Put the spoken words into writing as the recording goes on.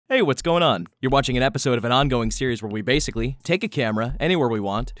Hey, what's going on? You're watching an episode of an ongoing series where we basically take a camera anywhere we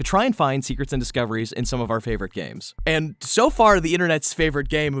want to try and find secrets and discoveries in some of our favorite games. And so far, the internet's favorite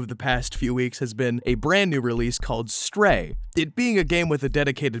game of the past few weeks has been a brand new release called Stray. It being a game with a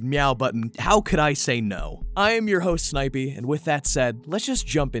dedicated meow button, how could I say no? I am your host, Snipey, and with that said, let's just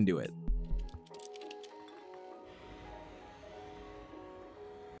jump into it.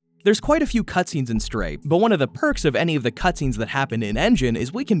 There's quite a few cutscenes in Stray, but one of the perks of any of the cutscenes that happen in Engine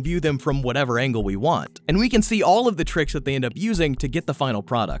is we can view them from whatever angle we want, and we can see all of the tricks that they end up using to get the final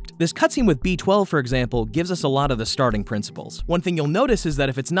product. This cutscene with B12, for example, gives us a lot of the starting principles. One thing you'll notice is that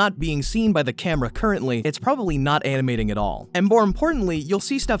if it's not being seen by the camera currently, it's probably not animating at all. And more importantly, you'll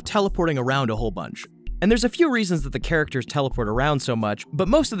see stuff teleporting around a whole bunch. And there's a few reasons that the characters teleport around so much, but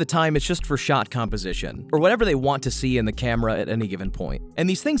most of the time it's just for shot composition, or whatever they want to see in the camera at any given point. And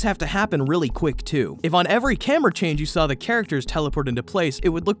these things have to happen really quick too. If on every camera change you saw the characters teleport into place, it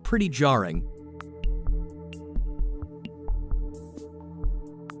would look pretty jarring.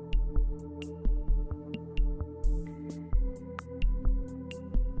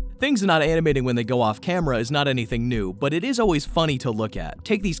 Things not animating when they go off camera is not anything new, but it is always funny to look at.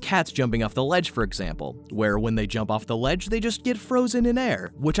 Take these cats jumping off the ledge, for example, where when they jump off the ledge, they just get frozen in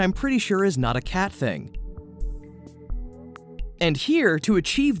air, which I'm pretty sure is not a cat thing. And here, to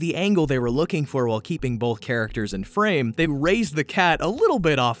achieve the angle they were looking for while keeping both characters in frame, they raised the cat a little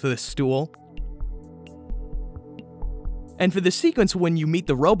bit off this stool. And for the sequence when you meet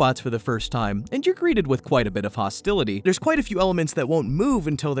the robots for the first time, and you're greeted with quite a bit of hostility, there's quite a few elements that won't move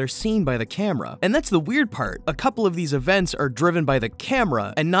until they're seen by the camera. And that's the weird part. A couple of these events are driven by the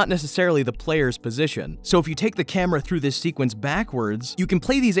camera and not necessarily the player's position. So if you take the camera through this sequence backwards, you can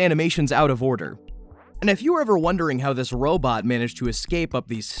play these animations out of order. And if you were ever wondering how this robot managed to escape up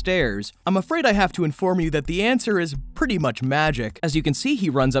these stairs, I'm afraid I have to inform you that the answer is pretty much magic. As you can see, he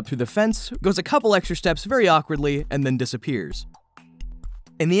runs up through the fence, goes a couple extra steps very awkwardly, and then disappears.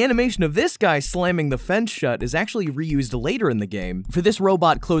 And the animation of this guy slamming the fence shut is actually reused later in the game for this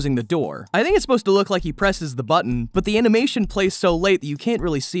robot closing the door. I think it's supposed to look like he presses the button, but the animation plays so late that you can't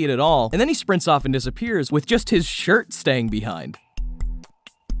really see it at all, and then he sprints off and disappears with just his shirt staying behind.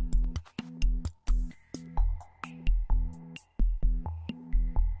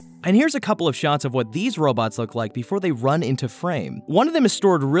 And here's a couple of shots of what these robots look like before they run into frame. One of them is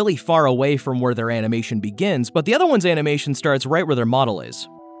stored really far away from where their animation begins, but the other one's animation starts right where their model is.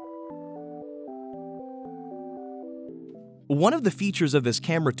 One of the features of this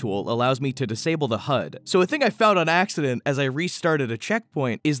camera tool allows me to disable the HUD. So a thing I found on accident as I restarted a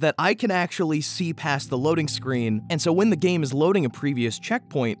checkpoint is that I can actually see past the loading screen, and so when the game is loading a previous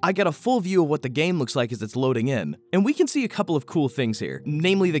checkpoint, I get a full view of what the game looks like as it's loading in. And we can see a couple of cool things here.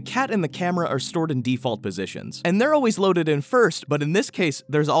 Namely, the cat and the camera are stored in default positions, and they're always loaded in first, but in this case,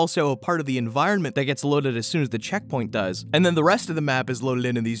 there's also a part of the environment that gets loaded as soon as the checkpoint does, and then the rest of the map is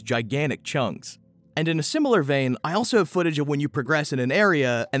loaded in these gigantic chunks. And in a similar vein, I also have footage of when you progress in an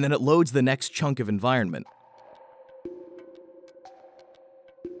area, and then it loads the next chunk of environment.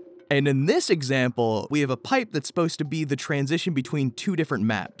 And in this example, we have a pipe that's supposed to be the transition between two different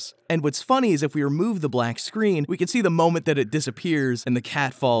maps. And what's funny is if we remove the black screen, we can see the moment that it disappears and the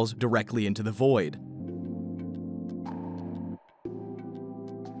cat falls directly into the void.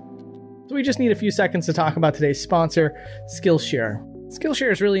 So we just need a few seconds to talk about today's sponsor, Skillshare.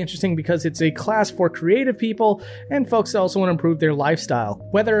 Skillshare is really interesting because it's a class for creative people and folks that also want to improve their lifestyle.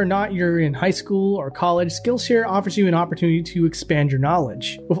 Whether or not you're in high school or college, Skillshare offers you an opportunity to expand your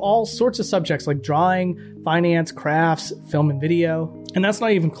knowledge with all sorts of subjects like drawing, finance, crafts, film and video. And that's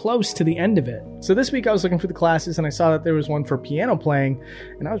not even close to the end of it. So this week I was looking for the classes and I saw that there was one for piano playing,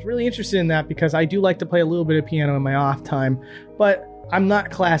 and I was really interested in that because I do like to play a little bit of piano in my off time, but I'm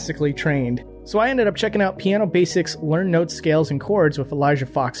not classically trained. So I ended up checking out Piano Basics Learn Notes, Scales, and Chords with Elijah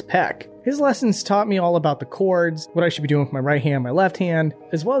Fox Peck. His lessons taught me all about the chords, what I should be doing with my right hand and my left hand,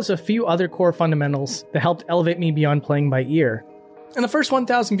 as well as a few other core fundamentals that helped elevate me beyond playing by ear. And the first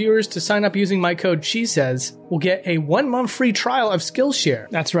 1,000 viewers to sign up using my code SheSays will get a 1-month free trial of Skillshare.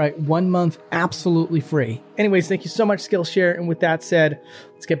 That's right, 1 month absolutely free. Anyways, thank you so much, Skillshare, and with that said,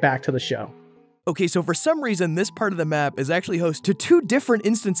 let's get back to the show. Okay, so for some reason, this part of the map is actually host to two different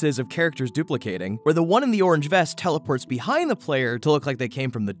instances of characters duplicating, where the one in the orange vest teleports behind the player to look like they came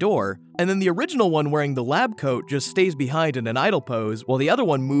from the door, and then the original one wearing the lab coat just stays behind in an idle pose, while the other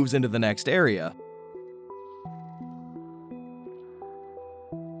one moves into the next area.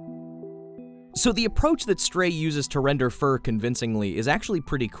 So the approach that Stray uses to render fur convincingly is actually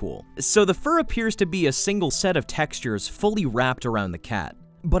pretty cool. So the fur appears to be a single set of textures fully wrapped around the cat.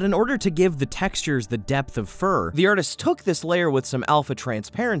 But in order to give the textures the depth of fur, the artist took this layer with some alpha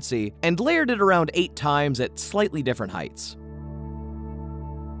transparency and layered it around 8 times at slightly different heights.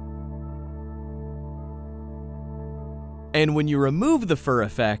 And when you remove the fur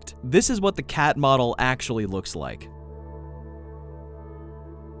effect, this is what the cat model actually looks like.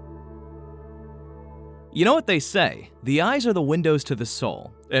 You know what they say, the eyes are the windows to the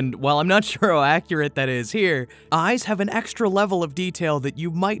soul. And while I'm not sure how accurate that is here, eyes have an extra level of detail that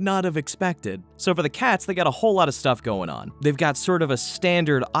you might not have expected. So for the cats, they got a whole lot of stuff going on. They've got sort of a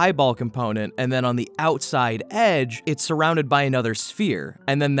standard eyeball component, and then on the outside edge, it's surrounded by another sphere.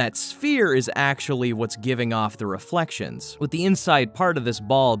 And then that sphere is actually what's giving off the reflections, with the inside part of this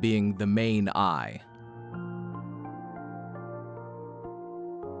ball being the main eye.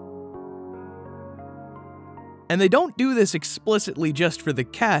 And they don't do this explicitly just for the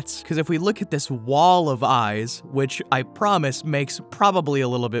cats, because if we look at this wall of eyes, which I promise makes probably a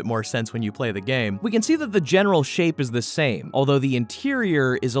little bit more sense when you play the game, we can see that the general shape is the same, although the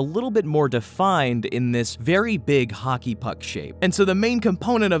interior is a little bit more defined in this very big hockey puck shape. And so the main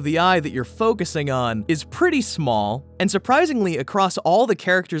component of the eye that you're focusing on is pretty small, and surprisingly, across all the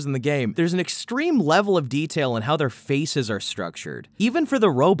characters in the game, there's an extreme level of detail in how their faces are structured, even for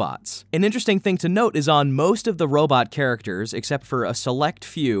the robots. An interesting thing to note is on most of the robot characters, except for a select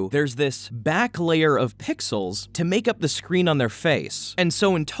few, there's this back layer of pixels to make up the screen on their face. And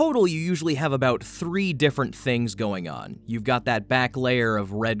so in total, you usually have about 3 different things going on. You've got that back layer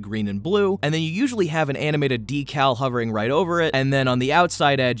of red, green, and blue, and then you usually have an animated decal hovering right over it, and then on the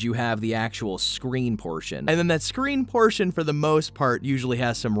outside edge, you have the actual screen portion. And then that screen portion, for the most part, usually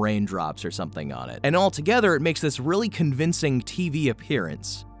has some raindrops or something on it. And altogether, it makes this really convincing TV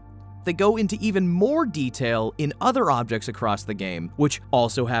appearance. They go into even more detail in other objects across the game, which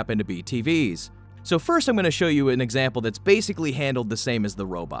also happen to be TVs. So first I'm going to show you an example that's basically handled the same as the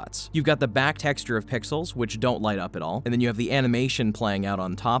robots. You've got the back texture of pixels, which don't light up at all, and then you have the animation playing out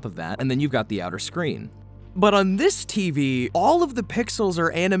on top of that, and then you've got the outer screen. But on this TV, all of the pixels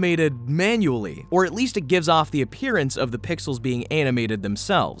are animated manually, or at least it gives off the appearance of the pixels being animated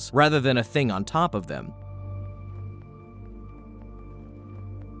themselves, rather than a thing on top of them.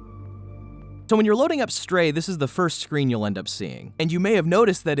 So when you're loading up Stray, this is the first screen you'll end up seeing. And you may have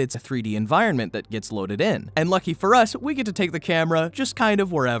noticed that it's a 3D environment that gets loaded in. And lucky for us, we get to take the camera just kind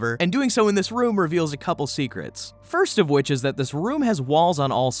of wherever, and doing so in this room reveals a couple secrets. First of which is that this room has walls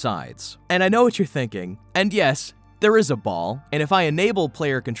on all sides. And I know what you're thinking. And yes, there is a ball, and if I enable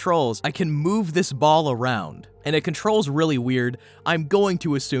player controls, I can move this ball around. And it controls really weird, I'm going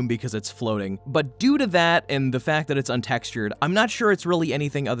to assume because it's floating, but due to that and the fact that it's untextured, I'm not sure it's really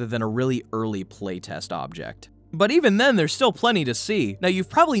anything other than a really early playtest object. But even then, there's still plenty to see. Now, you've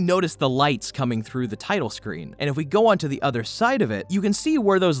probably noticed the lights coming through the title screen, and if we go onto the other side of it, you can see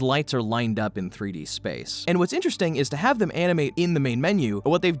where those lights are lined up in 3D space. And what's interesting is to have them animate in the main menu,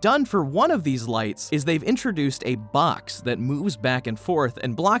 what they've done for one of these lights is they've introduced a box that moves back and forth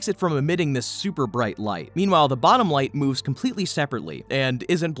and blocks it from emitting this super bright light. Meanwhile, the bottom light moves completely separately and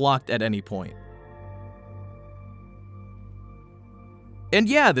isn't blocked at any point. And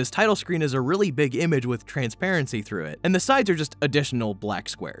yeah, this title screen is a really big image with transparency through it, and the sides are just additional black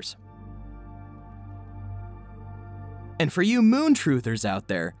squares. And for you moon truthers out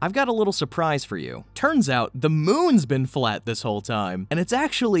there, I've got a little surprise for you. Turns out the moon's been flat this whole time, and it's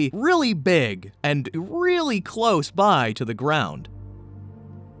actually really big and really close by to the ground.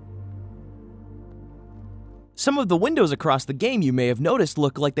 Some of the windows across the game you may have noticed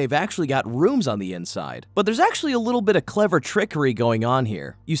look like they've actually got rooms on the inside. But there's actually a little bit of clever trickery going on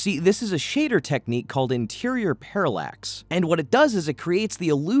here. You see, this is a shader technique called interior parallax. And what it does is it creates the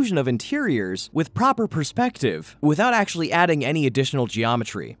illusion of interiors with proper perspective, without actually adding any additional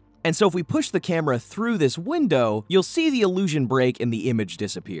geometry. And so if we push the camera through this window, you'll see the illusion break and the image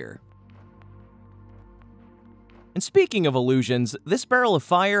disappear. And speaking of illusions, this Barrel of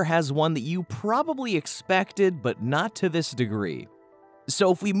Fire has one that you probably expected, but not to this degree.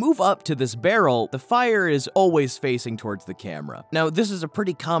 So if we move up to this barrel, the fire is always facing towards the camera. Now, this is a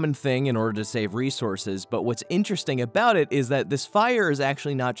pretty common thing in order to save resources, but what's interesting about it is that this fire is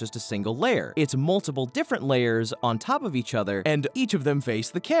actually not just a single layer. It's multiple different layers on top of each other, and each of them face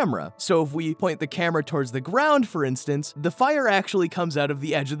the camera. So if we point the camera towards the ground, for instance, the fire actually comes out of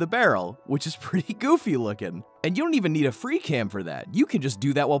the edge of the barrel, which is pretty goofy looking. And you don't even need a free cam for that. You can just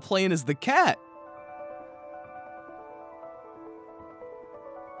do that while playing as the cat.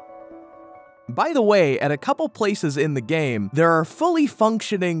 By the way, at a couple places in the game, there are fully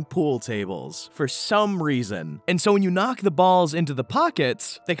functioning pool tables for some reason. And so when you knock the balls into the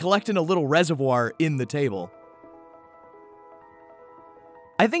pockets, they collect in a little reservoir in the table.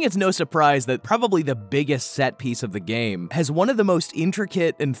 I think it's no surprise that probably the biggest set piece of the game has one of the most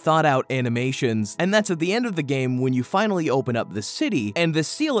intricate and thought out animations, and that's at the end of the game when you finally open up the city, and the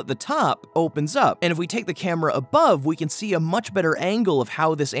seal at the top opens up, and if we take the camera above, we can see a much better angle of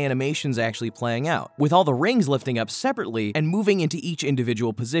how this animation's actually playing out, with all the rings lifting up separately and moving into each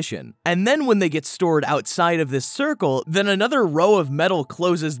individual position. And then when they get stored outside of this circle, then another row of metal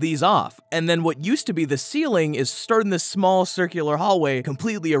closes these off, and then what used to be the ceiling is stored in this small circular hallway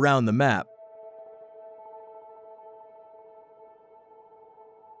completely around the map.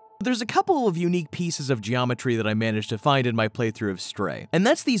 There's a couple of unique pieces of geometry that I managed to find in my playthrough of Stray, and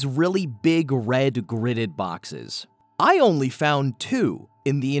that's these really big red gridded boxes. I only found 2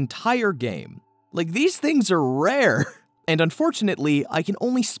 in the entire game. Like, these things are rare. And unfortunately, I can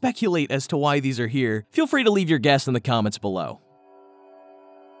only speculate as to why these are here. Feel free to leave your guess in the comments below.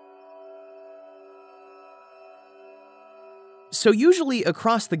 So usually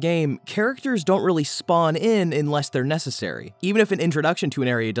across the game, characters don't really spawn in unless they're necessary. Even if an introduction to an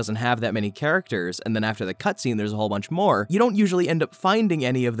area doesn't have that many characters, and then after the cutscene there's a whole bunch more, you don't usually end up finding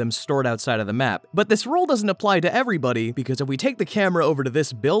any of them stored outside of the map. But this rule doesn't apply to everybody, because if we take the camera over to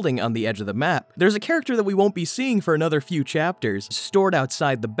this building on the edge of the map, there's a character that we won't be seeing for another few chapters, stored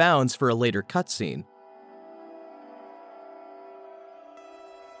outside the bounds for a later cutscene.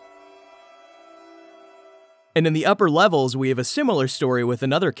 And in the upper levels, we have a similar story with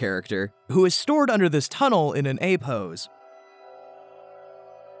another character, who is stored under this tunnel in an A pose.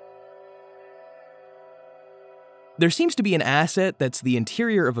 There seems to be an asset that's the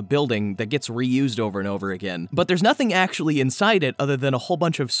interior of a building that gets reused over and over again, but there's nothing actually inside it other than a whole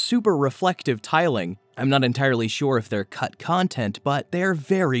bunch of super reflective tiling. I'm not entirely sure if they're cut content, but they're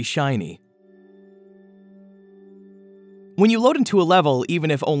very shiny. When you load into a level, even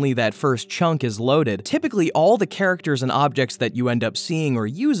if only that first chunk is loaded, typically all the characters and objects that you end up seeing or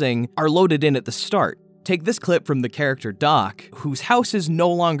using are loaded in at the start. Take this clip from the character Doc, whose house is no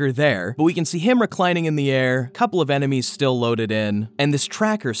longer there, but we can see him reclining in the air, a couple of enemies still loaded in, and this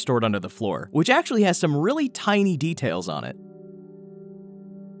tracker stored under the floor, which actually has some really tiny details on it.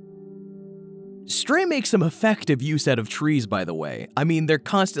 Stray makes some effective use out of trees, by the way. I mean, they're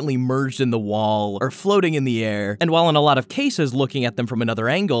constantly merged in the wall or floating in the air, and while in a lot of cases looking at them from another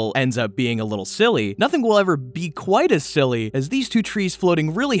angle ends up being a little silly, nothing will ever be quite as silly as these 2 trees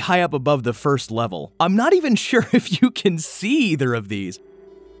floating really high up above the first level. I'm not even sure if you can see either of these.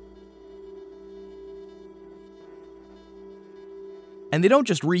 And they don't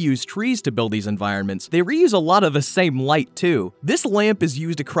just reuse trees to build these environments, they reuse a lot of the same light too. This lamp is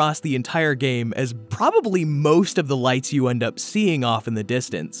used across the entire game as probably most of the lights you end up seeing off in the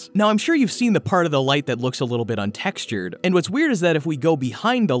distance. Now I'm sure you've seen the part of the light that looks a little bit untextured, and what's weird is that if we go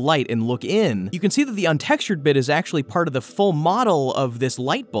behind the light and look in, you can see that the untextured bit is actually part of the full model of this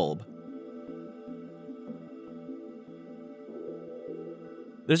light bulb.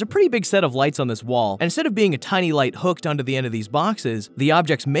 There's a pretty big set of lights on this wall, and instead of being a tiny light hooked onto the end of these boxes, the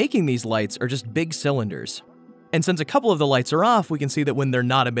objects making these lights are just big cylinders. And since a couple of the lights are off, we can see that when they're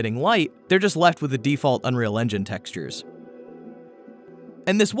not emitting light, they're just left with the default Unreal Engine textures.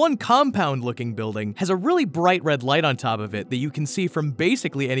 And this one compound-looking building has a really bright red light on top of it that you can see from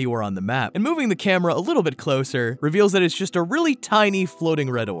basically anywhere on the map, and moving the camera a little bit closer reveals that it's just a really tiny floating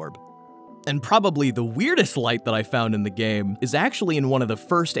red orb. And probably the weirdest light that I found in the game is actually in one of the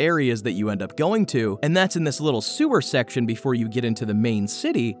first areas that you end up going to, and that's in this little sewer section before you get into the main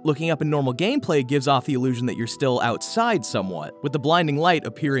city. Looking up in normal gameplay gives off the illusion that you're still outside somewhat, with the blinding light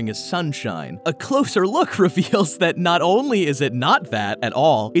appearing as sunshine. A closer look reveals that not only is it not that at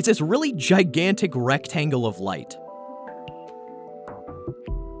all, it's this really gigantic rectangle of light.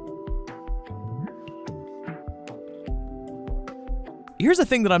 Here's a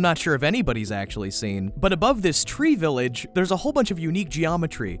thing that I'm not sure if anybody's actually seen, but above this tree village, there's a whole bunch of unique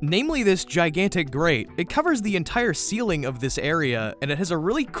geometry, namely this gigantic grate. It covers the entire ceiling of this area, and it has a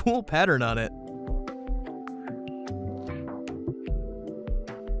really cool pattern on it.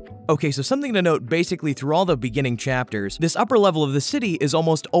 Okay, so something to note basically through all the beginning chapters, this upper level of the city is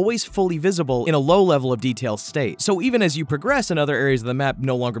almost always fully visible in a low level of detail state. So even as you progress and other areas of the map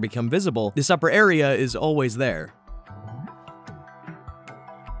no longer become visible, this upper area is always there.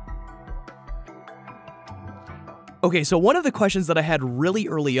 Okay, so one of the questions that I had really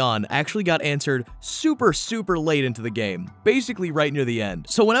early on actually got answered super late into the game, basically right near the end.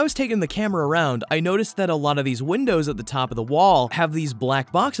 So when I was taking the camera around, I noticed that a lot of these windows at the top of the wall have these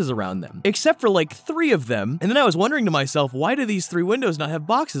black boxes around them, except for like 3 of them. And then I was wondering to myself, why do these 3 windows not have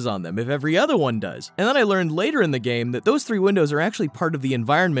boxes on them if every other one does? And then I learned later in the game that those 3 windows are actually part of the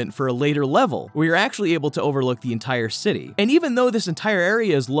environment for a later level, where you're actually able to overlook the entire city. And even though this entire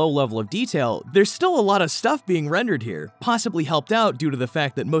area is low level of detail, there's still a lot of stuff being rendered here, possibly helped out due to the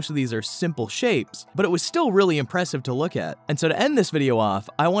fact that most of these are simple shapes, but it was still really impressive to look at. And so to end this video off,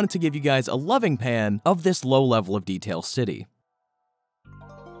 I wanted to give you guys a loving pan of this low level of detail city.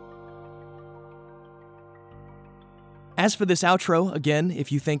 As for this outro, again,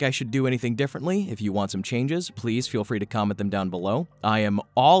 if you think I should do anything differently, if you want some changes, please feel free to comment them down below. I am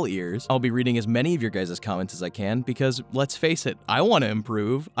all ears. I'll be reading as many of your guys' comments as I can because, let's face it, I want to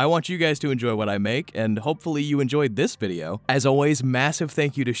improve. I want you guys to enjoy what I make, and hopefully you enjoyed this video. As always, massive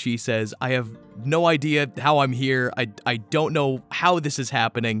thank you to She Says. I have no idea how I'm here. I don't know how this is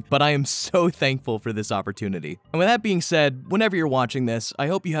happening, but I am so thankful for this opportunity. And with that being said, whenever you're watching this, I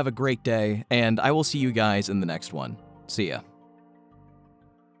hope you have a great day, and I will see you guys in the next one. See ya.